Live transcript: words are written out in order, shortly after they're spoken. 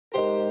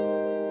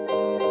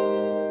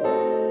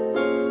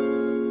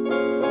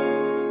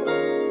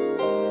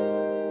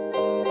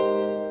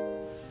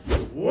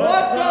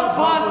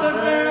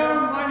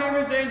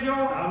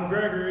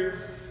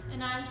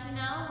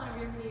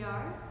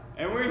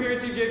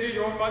to give you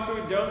your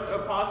monthly dose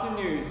of PASA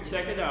news.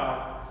 Check it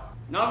out.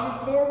 Now,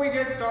 before we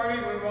get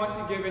started, we want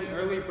to give an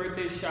early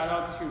birthday shout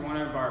out to one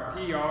of our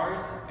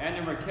PRs,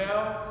 Anna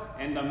Raquel,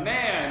 and the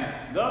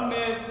man, the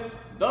myth,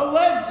 the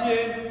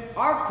legend,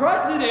 our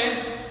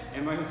president,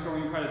 and my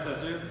historian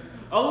predecessor,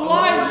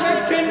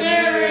 Elijah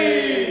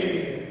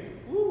Canary!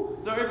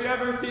 So if you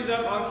ever see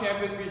them on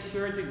campus, be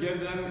sure to give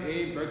them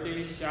a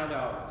birthday shout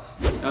out.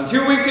 Now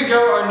 2 weeks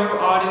ago, our new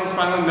audience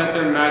finally met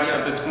their match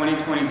at the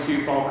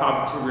 2022 Fall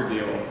Competition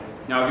Reveal.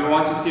 Now if you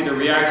want to see the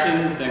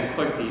reactions, then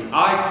click the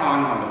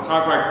icon on the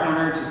top right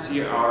corner to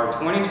see our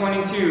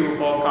 2022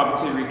 Fall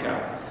Competition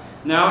recap.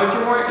 Now if you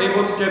weren't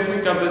able to get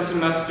picked up this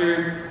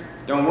semester,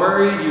 don't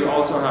worry, you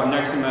also have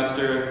next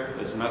semester,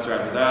 the semester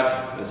after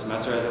that, the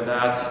semester after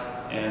that,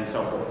 and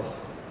so forth.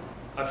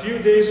 A few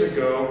days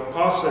ago,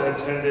 PASA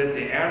attended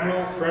the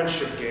annual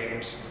Friendship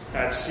Games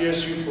at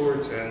CSU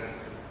Fullerton.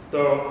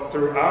 Though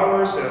through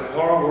hours of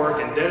hard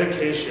work and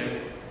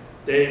dedication,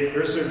 they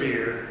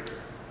persevered.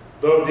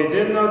 Though they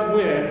did not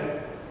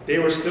win, they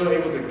were still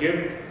able to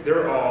give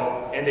their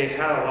all, and they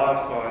had a lot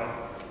of fun.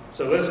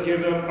 So let's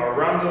give them a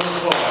round of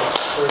applause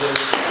for their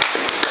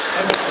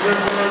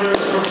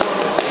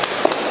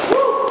performances.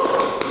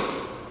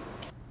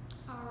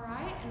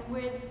 Alright, and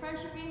with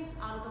Friendship Games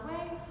out of the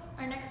way,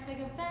 our next big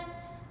event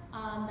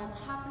that's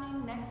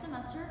happening next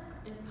semester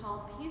is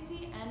called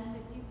PCN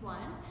 51.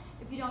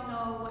 If you don't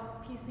know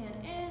what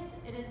PCN is,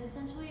 it is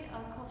essentially a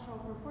cultural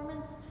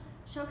performance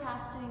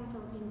showcasing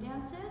Philippine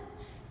dances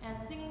and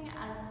singing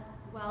as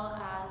well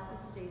as a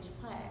stage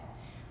play.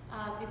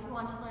 If you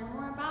want to learn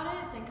more about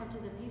it, then come to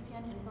the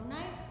PCN Info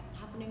Night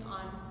happening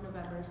on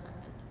November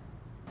 2nd.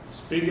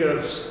 Speaking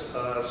of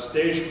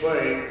stage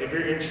play, if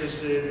you're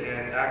interested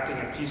in acting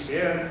in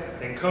PCN,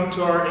 then come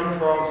to our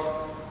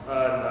improv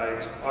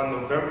night on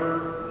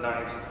November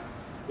 9th.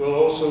 We'll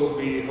also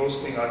be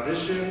hosting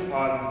audition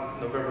on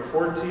November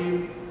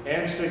 14th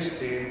and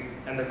 16th,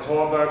 and the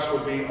callbacks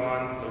will be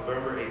on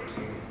November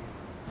 18th.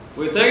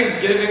 With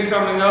Thanksgiving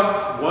coming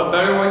up, what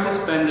better way to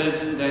spend it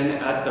than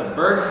at the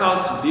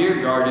Birdhouse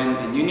Beer Garden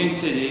in Union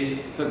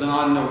City, because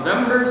on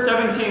November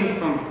 17th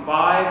from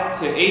 5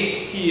 to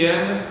 8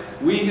 p.m.,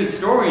 we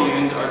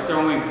historians are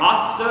throwing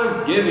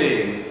PASA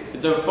Giving.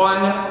 It's a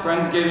fun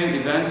Friendsgiving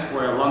event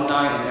where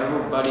alumni and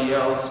everybody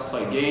else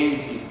play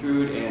games, eat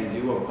food, and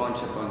do a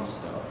bunch of fun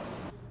stuff.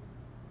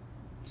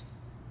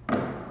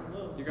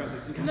 You got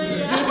this, you got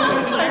this.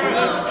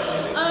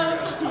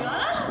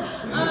 Tatiana?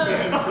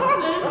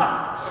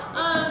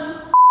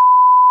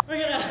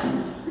 We're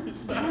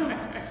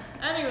gonna...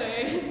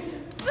 Anyways.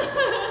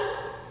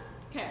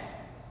 Okay.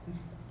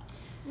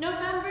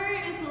 November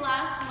is the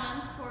last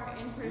month for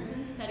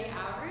in-person study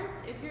hours.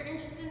 If you're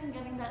interested in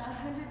getting that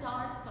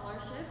 $100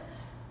 scholarship,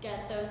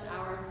 get those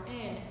hours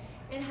in.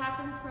 It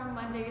happens from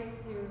Mondays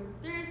through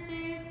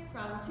Thursdays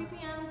from 2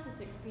 p.m. to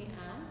 6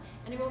 p.m.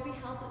 and it will be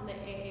held in the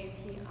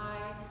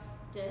AAPI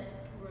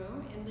disc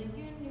room in the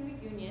New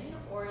Union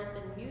or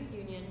the New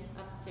Union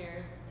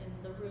upstairs in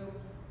the room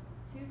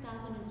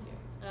 2002.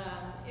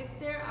 If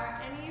there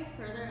are any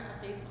further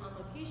updates on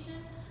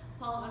location,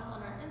 follow us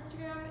on our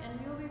Instagram and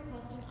we will be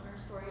posting on our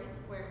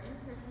stories where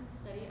in-person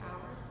study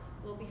hours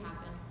will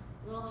happen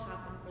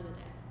for the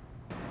day.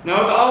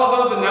 Now with all of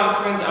those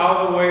announcements out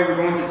of the way, we're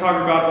going to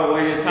talk about the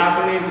latest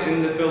happenings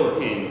in the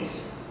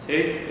Philippines.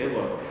 Take a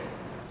look.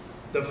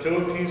 The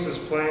Philippines is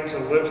planning to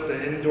lift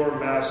the indoor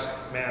mask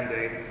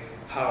mandate.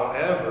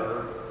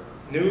 However,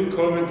 new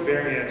COVID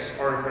variants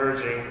are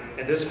emerging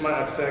and this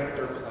might affect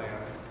their plan.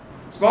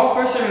 Small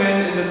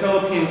fishermen in the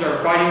Philippines are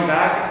fighting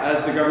back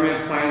as the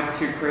government plans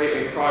to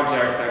create a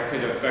project that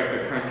could affect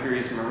the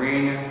country's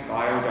marine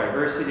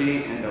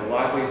biodiversity and the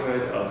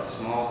livelihood of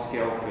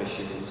small-scale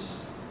fishers.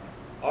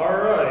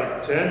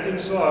 Alright, to end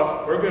things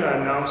off, we're going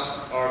to announce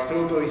our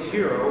Filipino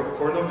hero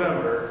for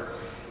November.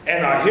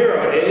 And our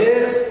hero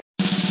is...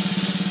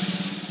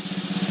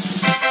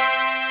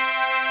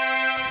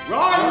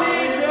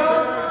 Ronnie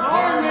Del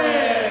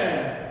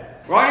Carmen!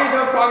 Ronnie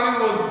Del Carmen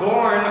was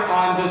born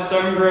on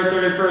December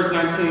 31st,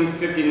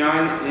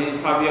 1959 in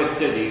Cavite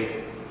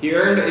City. He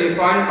earned a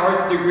fine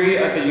arts degree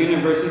at the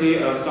University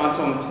of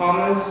Santo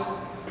Tomas.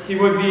 He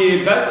would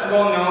be best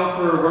well known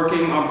for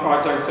working on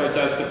projects such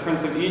as The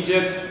Prince of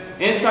Egypt,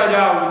 Inside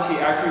Out, which he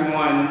actually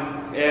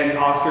won an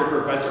Oscar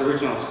for Best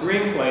Original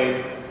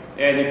Screenplay,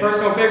 and a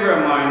personal favorite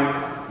of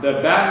mine,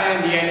 the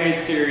Batman the Animated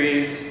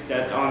Series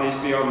that's on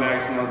HBO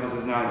Max. No, this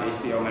is not an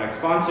HBO Max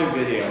sponsored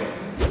video.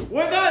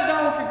 With that,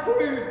 that will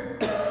conclude.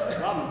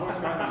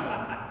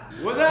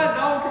 With that,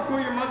 will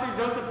conclude your monthly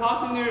dose of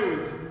PASA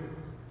news.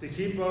 To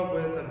keep up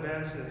with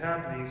events and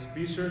happenings,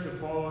 be sure to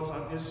follow us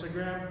on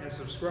Instagram and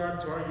subscribe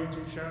to our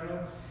YouTube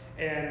channel.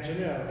 And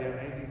Janelle, do you have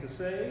anything to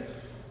say?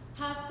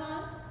 Have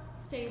fun,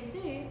 stay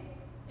safe,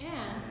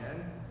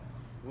 and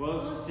we'll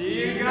see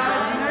you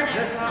guys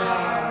next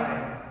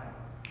time.